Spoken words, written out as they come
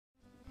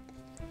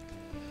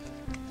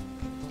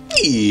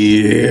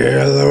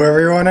Hello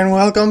everyone and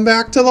welcome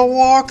back to the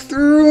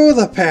walkthrough.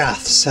 The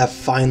paths have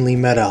finally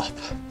met up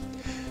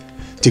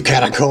to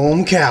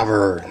Catacomb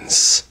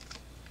Caverns.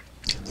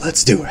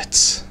 Let's do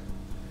it.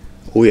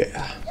 Oh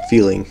yeah,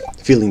 feeling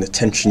the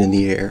tension in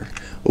the air.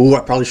 Oh,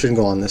 I probably shouldn't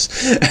go on this.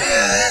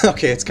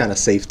 Okay, it's kind of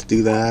safe to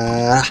do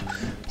that.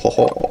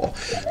 Oh,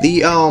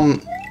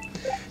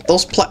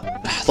 those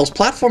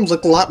platforms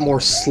look a lot more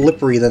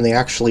slippery than they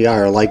actually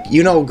are. Like,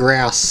 you know,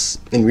 grass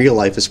in real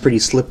life is pretty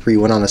slippery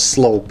when on a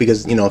slope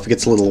because, you know, if it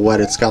gets a little wet,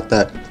 it's got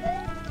that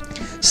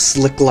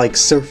slick-like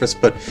surface.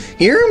 But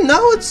here,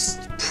 no, it's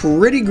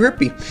pretty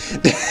grippy.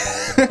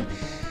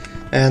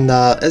 And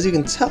as you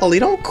can tell, they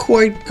don't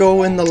quite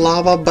go in the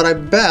lava, but I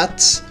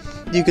bet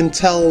you can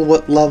tell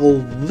what level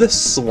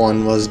this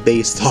one was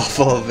based off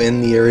of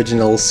in the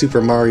original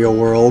Super Mario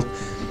World.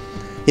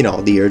 You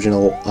know, the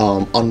original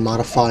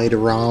unmodified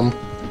ROM.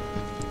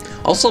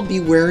 Also be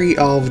wary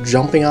of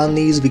jumping on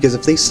these because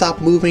if they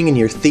stop moving and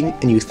you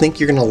think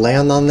you're gonna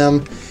land on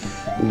them,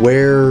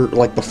 where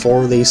like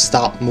before they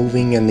stop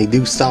moving and they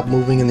do stop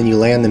moving and then you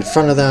land in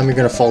front of them, you're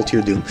gonna fall to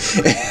your doom.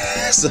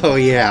 So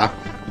yeah,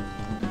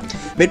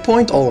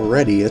 midpoint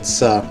already. It's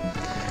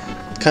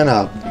kind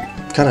of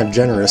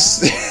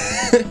generous.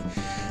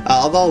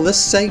 Although this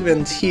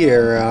segment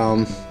here,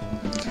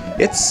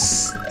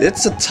 it's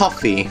a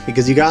toughie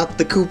because you got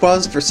the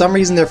Koopas. For some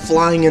reason, they're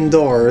flying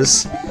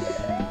indoors.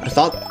 I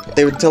thought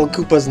they would tell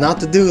Koopas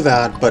not to do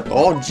that, but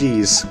oh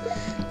geez,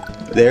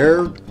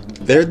 they're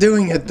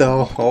doing it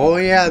though. Oh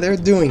yeah, they're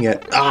doing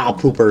it. Ah,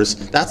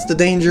 poopers. That's the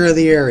danger of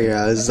the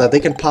area, is that they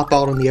can pop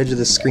out on the edge of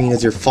the screen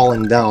as you're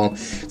falling down.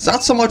 It's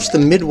not so much the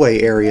midway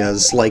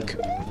areas like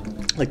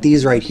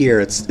these right here.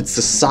 It's the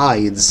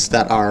sides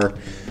that are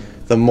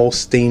the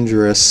most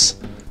dangerous.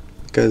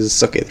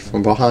 Because, okay,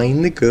 from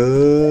behind the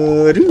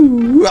good.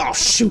 Ooh, oh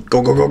shoot,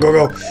 go, go, go,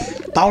 go, go.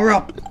 Power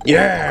up,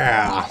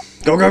 yeah.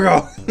 Go, go,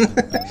 go.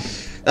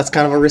 That's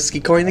kind of a risky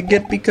coin to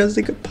get because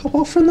they could pop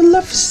off from the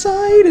left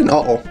side and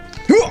uh-oh.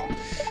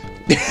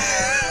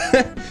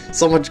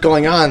 So much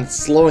going on,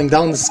 slowing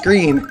down the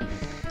screen.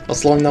 Or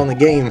slowing down the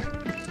game.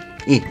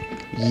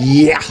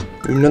 Yeah.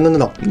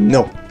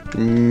 No.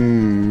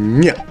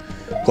 Yeah.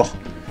 Go.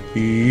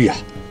 Yeah.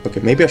 Okay,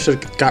 maybe I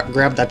should have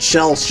grabbed that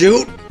shell.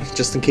 Shoot!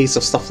 Just in case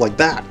of stuff like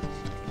that.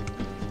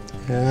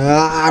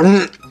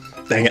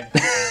 Dang it.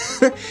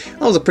 That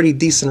was a pretty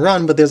decent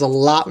run, but there's a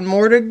lot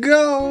more to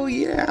go.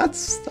 Yeah,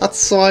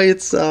 that's why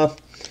it's a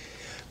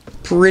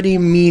pretty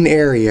mean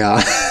area.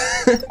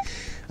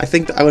 I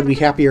think I would be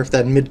happier if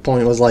that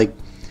midpoint was like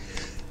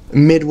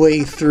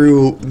midway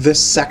through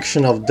this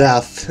section of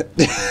death.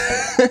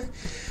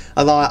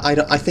 Although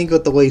I think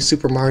with the way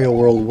Super Mario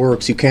World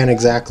works, you can't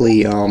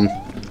exactly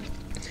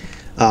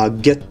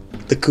get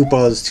the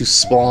Koopas to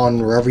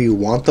spawn wherever you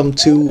want them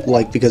to,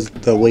 like, because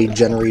the way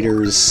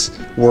generators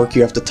work,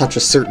 you have to touch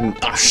a certain...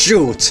 Oh,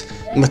 shoot!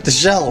 But the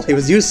shell, it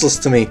was useless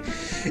to me.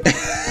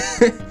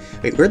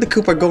 Wait, where'd the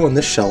Koopa go in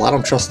this shell? I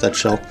don't trust that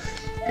shell.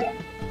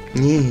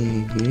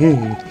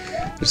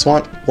 Just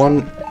want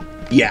one...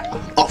 Yeah.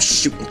 Oh,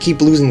 shoot, keep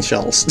losing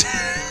shells.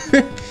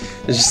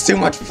 There's just too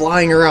much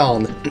flying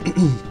around.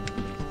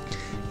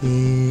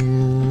 Bloop,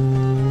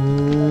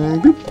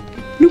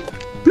 bloop,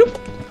 bloop.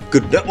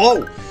 Good.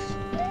 Whoa!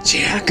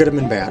 Yeah, could have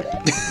been bad.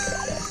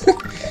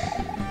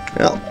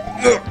 Well,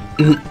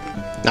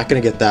 not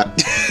gonna get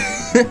that.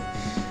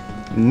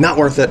 Not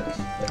worth it.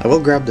 I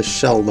will grab the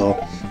shell though.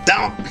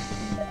 Down!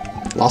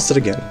 Lost it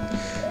again.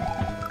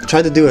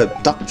 Tried to do a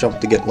duck jump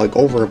to get like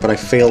over it, but I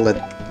failed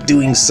at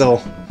doing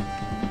so.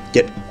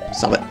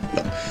 Stop it.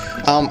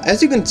 No.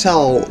 As you can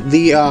tell,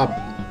 the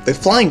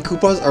flying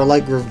Koopas are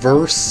like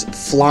reverse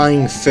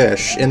flying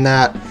fish in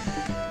that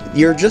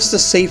you're just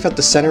as safe at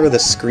the center of the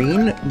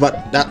screen,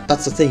 but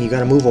that's the thing, you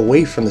gotta move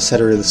away from the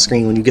center of the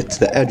screen when you get to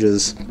the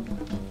edges.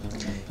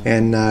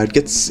 And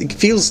it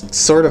feels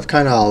sort of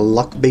kind of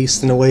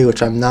luck-based in a way,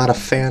 which I'm not a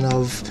fan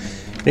of.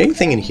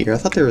 Anything in here? I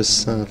thought there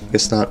was, I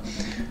guess not.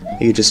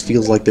 It just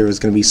feels like there was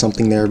gonna be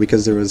something there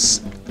because there was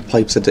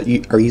pipes that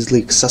are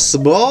easily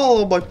accessible.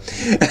 Oh boy!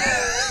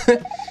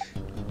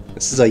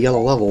 This is a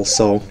yellow level,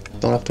 so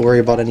don't have to worry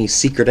about any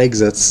secret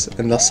exits,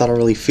 and thus I don't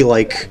really feel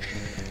like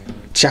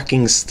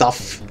checking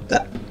stuff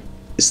that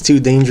is too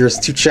dangerous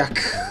to check.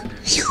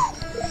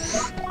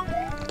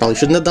 Probably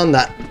shouldn't have done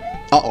that.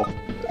 Uh-oh.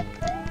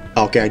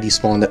 Okay, I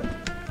despawned it.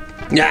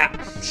 Yeah!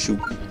 Shoot.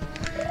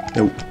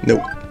 No.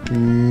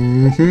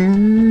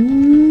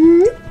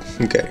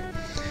 Okay.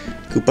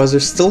 Koopas are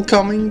still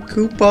coming.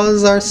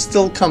 Koopas are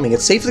still coming.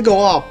 It's safe to go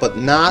up, but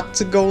not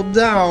to go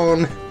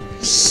down.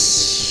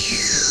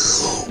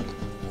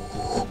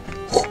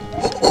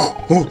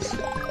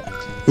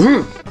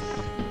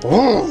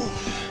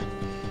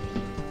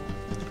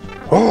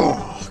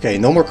 Okay,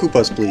 no more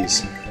Koopas,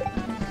 please.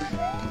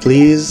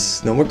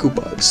 Please, no more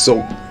Koopas.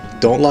 So,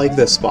 don't like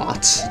this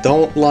spot.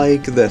 Don't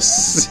like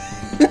this.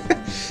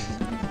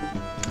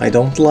 I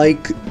don't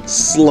like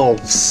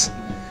slopes.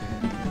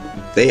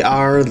 They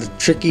are the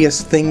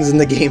trickiest things in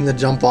the game to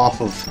jump off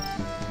of.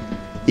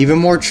 Even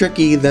more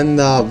tricky than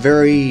the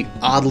very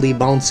oddly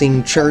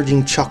bouncing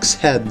charging Chuck's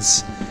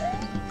heads.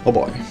 Oh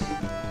boy.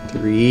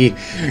 3,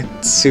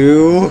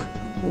 2,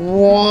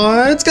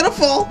 1. It's gonna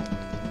fall.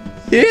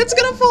 It's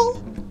gonna fall.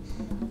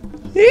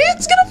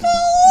 It's gonna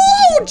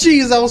fall. Oh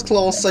jeez, that was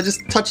close. I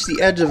just touched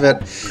the edge of it.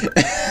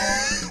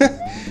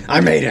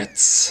 I made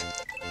it.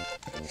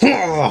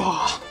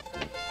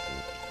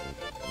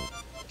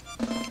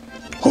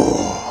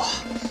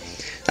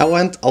 That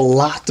went a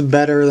lot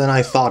better than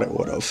I thought it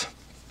would have.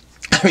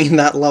 I mean,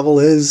 that level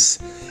is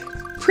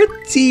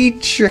pretty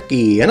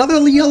tricky.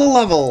 Another yellow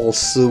level.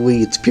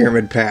 Sweet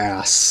Pyramid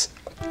Pass.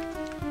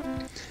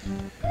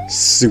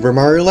 Super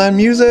Mario Land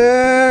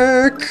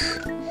music!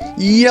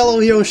 Yellow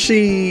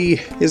Yoshi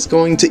is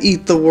going to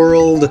eat the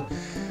world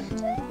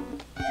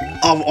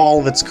of all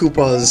of its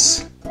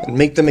Koopas and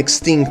make them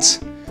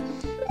extinct.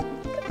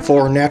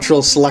 For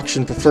natural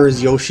selection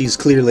prefers Yoshis,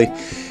 clearly.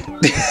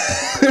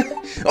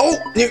 Oh!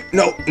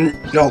 No!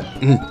 No!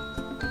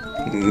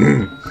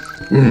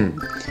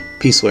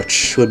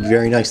 P-switch would be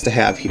very nice to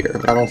have here,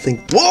 but I don't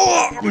think...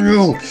 Whoa!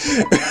 No!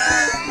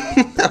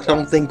 I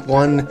don't think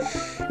one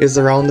is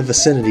around the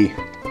vicinity.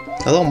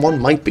 Although one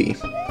might be.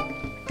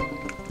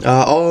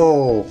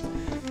 Oh!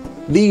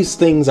 These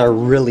things are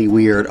really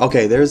weird.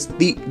 Okay, there's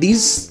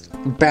these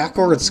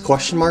backwards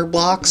question mark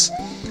blocks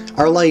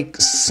are like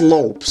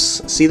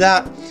slopes. See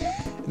that?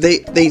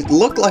 They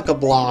look like a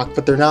block,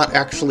 but they're not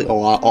actually...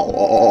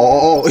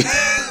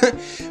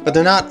 But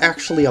they're not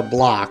actually a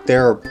block.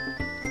 They're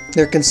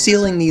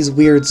concealing these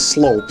weird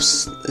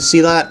slopes. See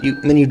that?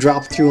 And then you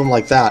drop through them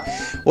like that.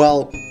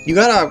 Well, you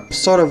gotta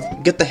sort of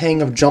get the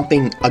hang of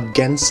jumping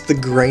against the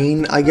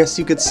grain, I guess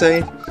you could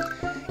say,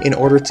 in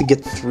order to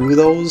get through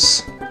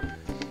those.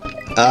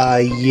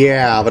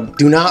 Yeah, but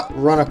do not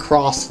run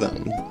across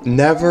them.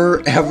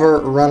 Never, ever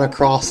run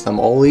across them.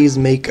 Always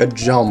make a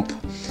jump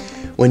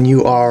when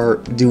you are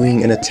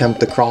doing an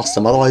attempt to cross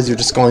them. Otherwise, you're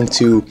just going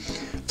to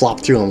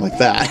flop through them like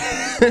that.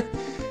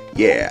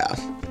 Yeah.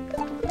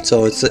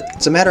 So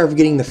it's a matter of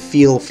getting the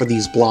feel for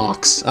these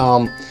blocks.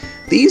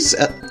 These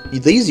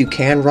you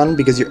can run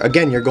because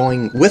you're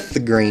going with the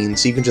grain,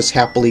 so you can just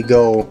happily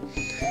go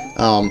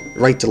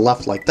right to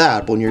left like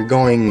that. But when you're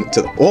going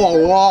to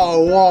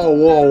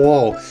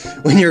whoa,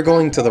 when you're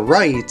going to the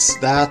right,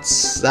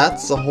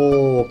 that's a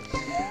whole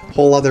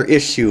other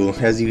issue,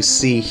 as you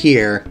see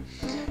here.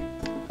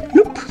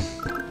 Nope.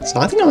 So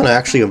I think I'm gonna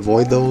actually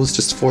avoid those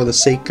just for the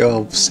sake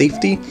of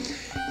safety,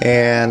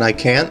 and I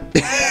can't.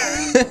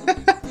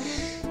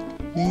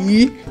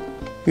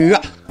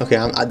 Yeah. Okay,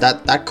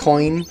 that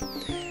coin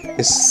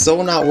is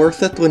so not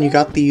worth it when you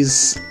got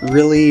these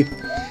really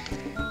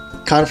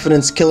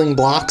confidence-killing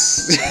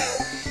blocks,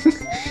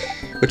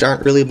 which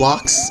aren't really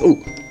blocks.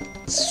 Ooh.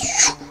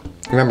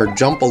 Remember,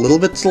 jump a little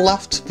bit to the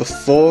left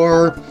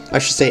before... I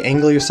should say,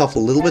 angle yourself a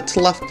little bit to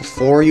the left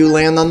before you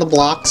land on the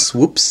blocks.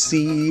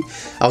 Whoopsie.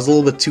 I was a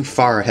little bit too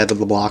far ahead of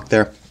the block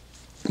there.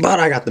 But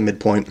I got the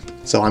midpoint,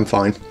 so I'm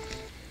fine.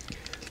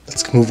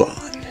 Let's move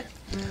on.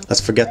 Let's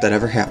forget that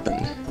ever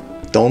happened.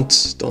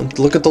 Don't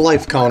look at the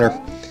life counter.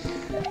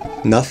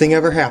 Nothing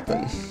ever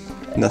happened.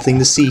 Nothing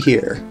to see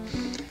here.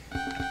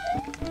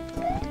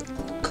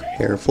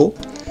 Careful.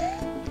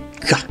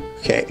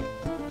 Okay.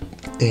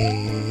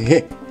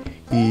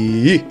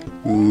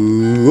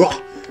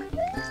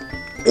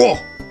 Oh,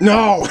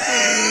 no!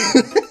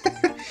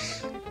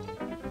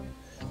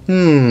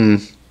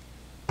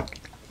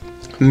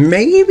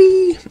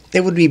 Maybe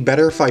it would be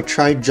better if I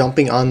tried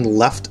jumping on the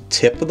left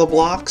tip of the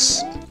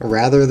blocks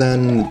rather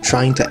than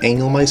trying to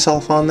angle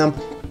myself on them.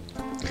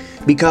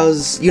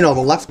 Because, you know,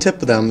 the left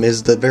tip of them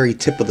is the very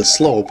tip of the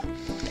slope.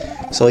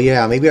 So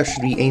yeah, maybe I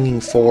should be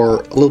aiming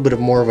for a little bit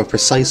more of a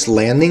precise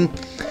landing.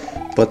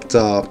 But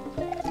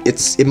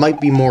it might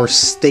be more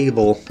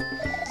stable.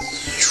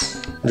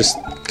 Just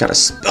gotta...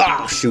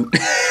 Ah, shoot.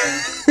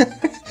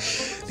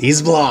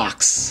 These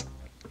blocks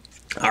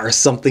are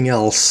something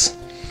else.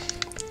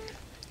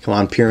 Come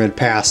on, Pyramid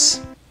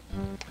Pass.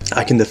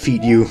 I can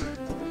defeat you.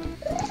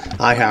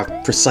 I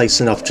have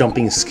precise enough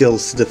jumping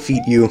skills to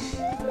defeat you.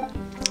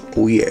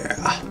 Oh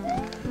yeah.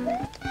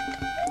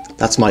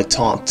 That's my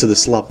taunt to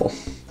this level,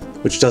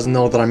 which doesn't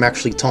know that I'm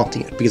actually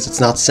taunting it because it's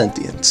not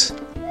sentient.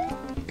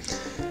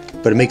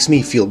 But it makes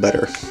me feel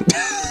better.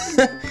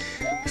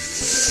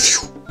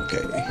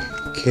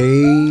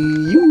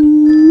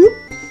 Okay.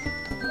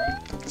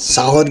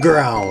 Solid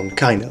ground,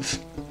 kind of.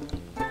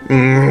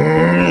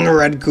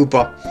 Red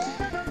Koopa.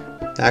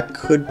 That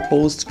could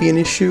pose to be an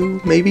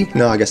issue, maybe?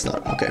 No, I guess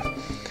not. Okay.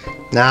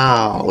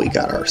 Now we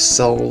got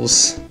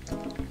ourselves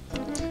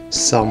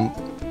some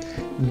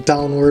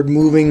downward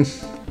moving.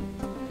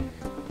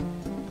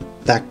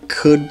 That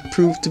could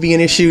prove to be an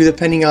issue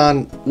depending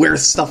on where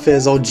stuff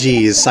is. Oh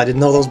geez, I didn't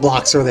know those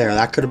blocks were there.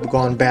 That could have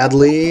gone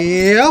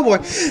badly. Oh boy.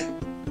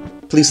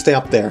 Please stay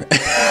up there.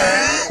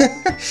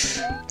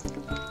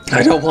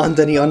 I don't want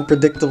any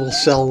unpredictable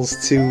shells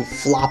to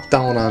flop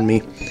down on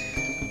me.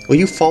 Will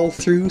you fall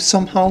through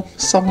somehow,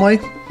 some way?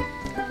 How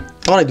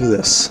about I do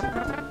this?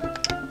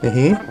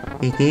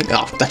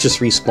 Oh, that just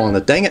respawned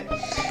it. Dang it!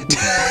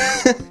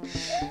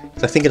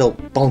 I think it'll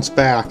bounce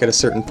back at a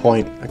certain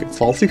point. I could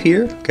fall through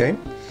here, okay.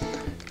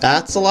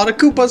 That's a lot of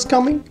Koopas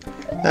coming.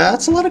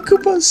 That's a lot of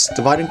Koopas.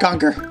 Divide and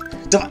conquer.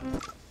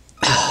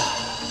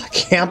 I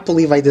can't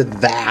believe I did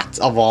that,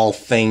 of all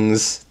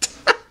things.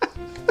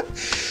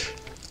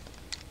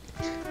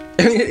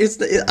 I mean,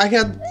 I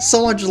had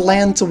so much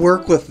land to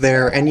work with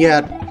there, and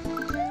yet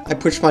I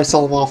pushed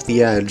myself off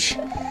the edge.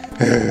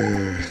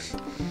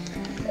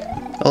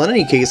 Well, in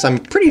any case, I'm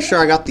pretty sure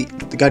I got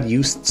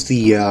used to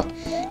the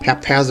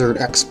haphazard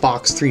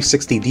Xbox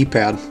 360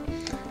 D-pad,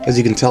 as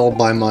you can tell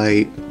by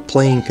my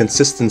playing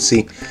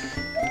consistency.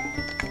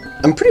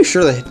 I'm pretty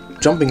sure that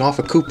jumping off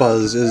of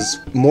Koopas is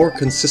more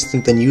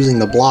consistent than using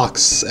the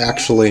blocks,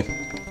 actually.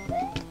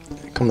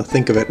 Come to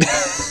think of it.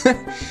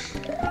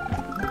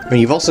 I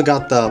mean, you've also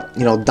got the,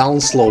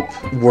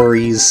 downslope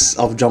worries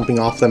of jumping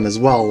off them as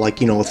well, like,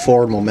 with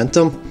forward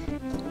momentum.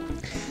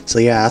 So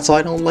yeah, that's why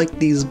I don't like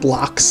these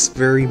blocks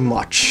very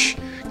much.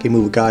 Okay,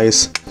 move it,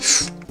 guys.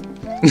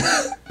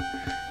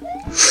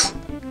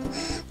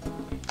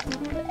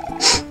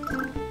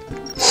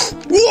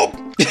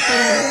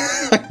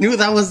 I knew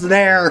that was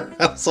there,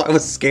 so I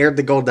was scared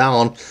to go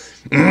down.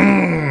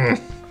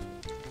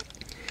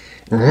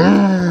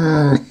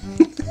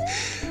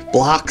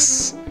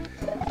 Blocks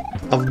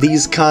of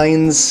these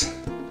kinds,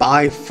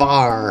 by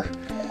far,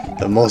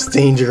 the most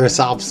dangerous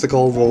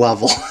obstacle of the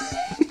level.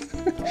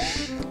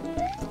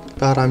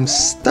 But I'm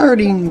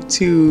starting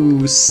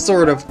to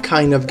sort of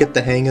kind of get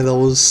the hang of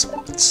those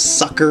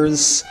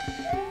suckers.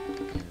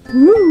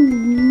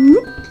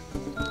 Woo.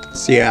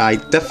 So yeah, I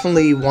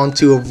definitely want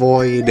to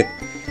avoid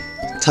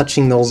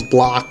touching those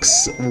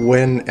blocks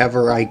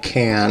whenever I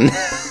can.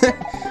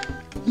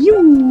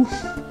 You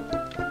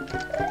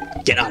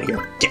get out of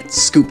here. Get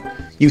scoop.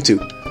 You two.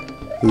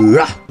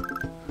 Rah.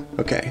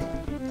 Okay,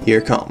 here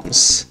it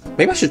comes.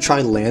 Maybe I should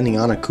try landing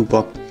on a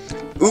Koopa.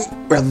 Ooh,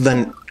 rather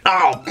than...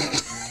 Ow!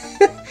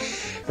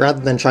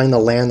 Rather than trying to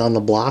land on the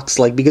blocks,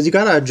 because you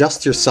gotta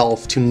adjust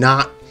yourself to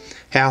not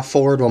have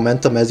forward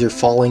momentum as you're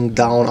falling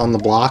down on the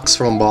blocks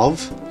from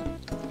above.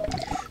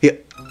 Yeah.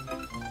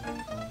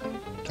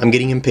 I'm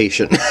getting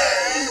impatient.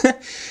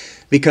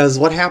 Because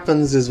what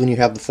happens is when you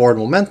have the forward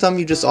momentum,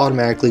 you just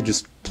automatically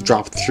just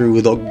drop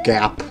through the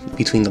gap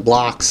between the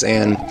blocks,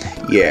 and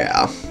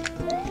yeah.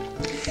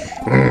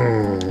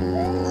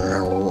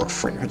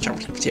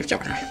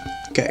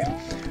 Okay,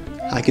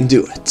 I can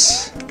do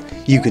it.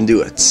 You can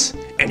do it.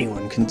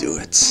 Anyone can do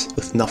it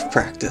with enough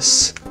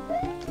practice.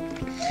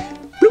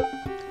 Bloop.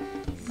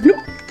 Bloop.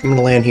 I'm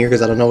gonna land here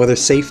because I don't know where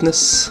there's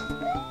safeness.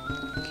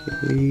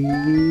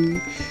 Okay.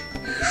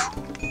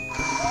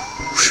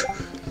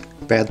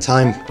 Bad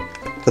time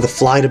for the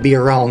fly to be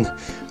around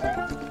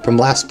from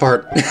last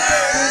part.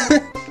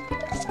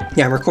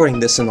 Yeah, I'm recording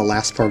this in the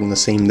last part on the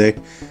same day.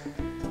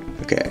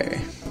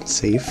 Okay,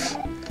 safe.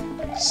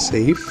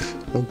 Safe.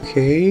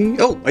 Okay.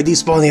 Oh, I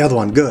despawned the other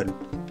one. Good.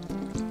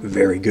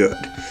 Very good.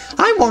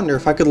 I wonder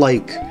if I could,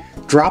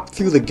 drop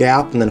through the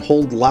gap and then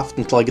hold left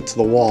until I get to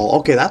the wall.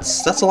 Okay,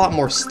 that's a lot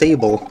more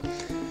stable.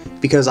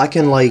 Because I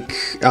can,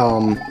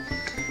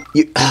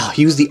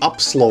 use the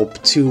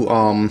upslope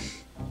to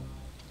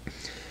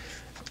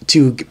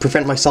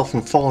prevent myself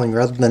from falling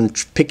rather than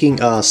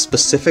picking a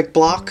specific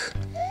block.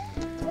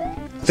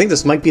 I think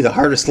this might be the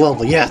hardest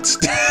level yet.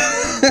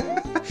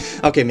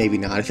 Okay, maybe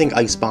not. I think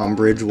Ice Bomb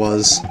Bridge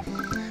was,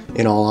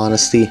 in all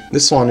honesty.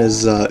 This one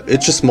is,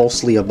 it's just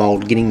mostly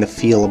about getting the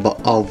feel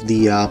of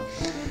the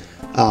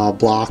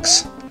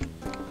blocks.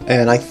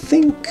 And I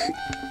think,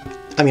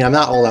 I'm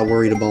not all that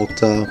worried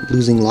about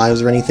losing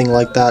lives or anything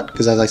like that,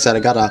 because as I said, I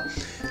got a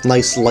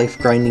nice life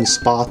grinding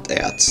spot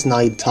at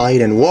Snide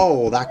Tide, and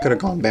whoa, that could have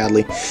gone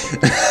badly.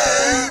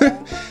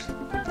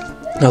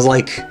 I was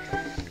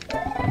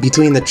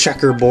between the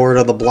checkerboard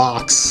of the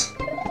blocks,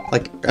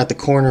 at the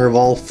corner of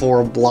all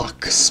 4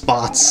 block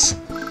spots.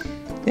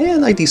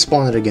 And I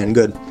despawned it again,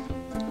 good.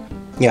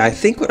 Yeah, I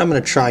think what I'm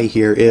going to try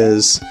here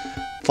is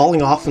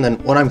falling off, and then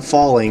when I'm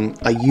falling,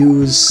 I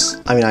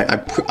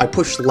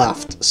push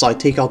left, so I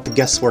take out the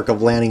guesswork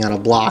of landing on a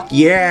block.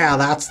 Yeah,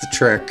 that's the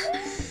trick.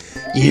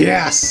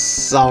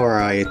 Yes!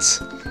 Alright.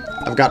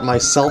 I've got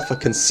myself a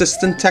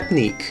consistent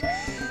technique.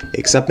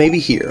 Except maybe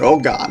here. Oh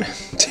god.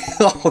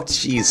 Oh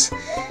jeez.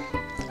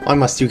 Why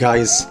must you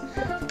guys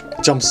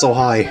jump so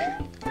high?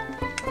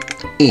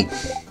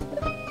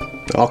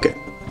 Okay.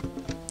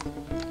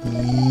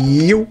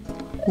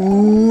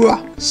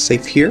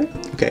 Safe here.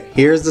 Okay,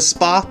 here's the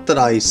spot that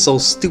I so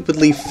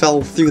stupidly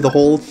fell through the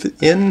hole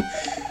in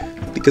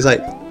because I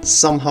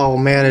somehow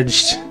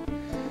managed...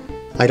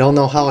 I don't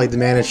know how I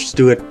managed to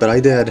do it, but I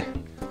did.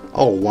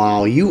 Oh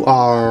wow, you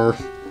are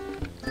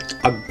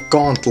a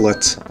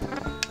gauntlet.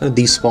 I'm gonna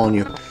despawn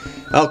you.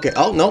 Okay,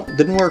 oh no,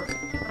 didn't work.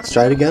 Let's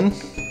try it again.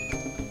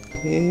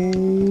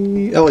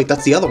 Oh wait,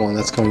 that's the other one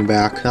that's coming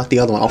back, not the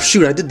other one. Oh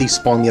shoot, I did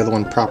despawn the other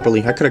one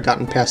properly. I could have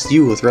gotten past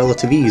you with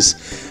relative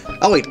ease.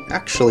 Oh wait,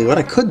 actually, what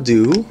I could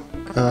do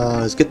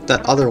is get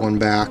that other one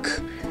back,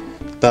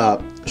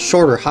 the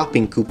shorter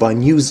hopping Koopa,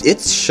 and use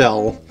its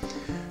shell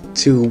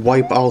to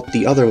wipe out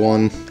the other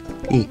one.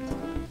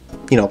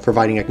 you know,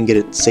 providing I can get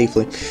it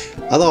safely.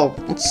 Although,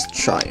 let's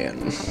try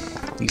and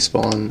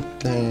despawn.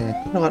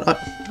 You know what, I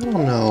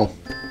don't know.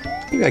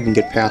 Maybe I can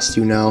get past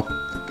you now.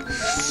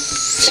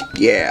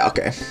 Yeah,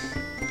 okay.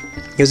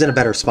 He was in a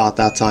better spot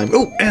that time.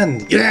 Oh,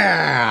 and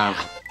yeah!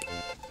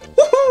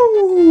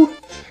 Woohoo!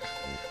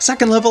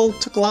 Second level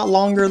took a lot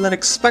longer than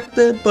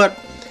expected, but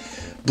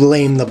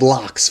blame the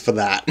blocks for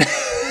that.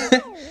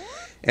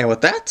 And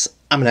with that,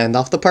 I'm gonna end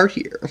off the part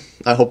here.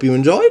 I hope you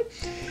enjoyed,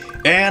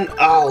 and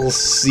I'll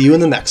see you in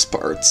the next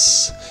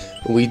parts.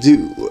 We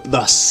do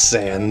the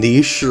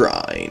Sandy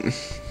Shrine.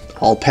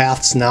 All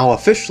paths now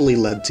officially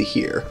led to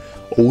here.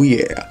 Oh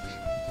yeah.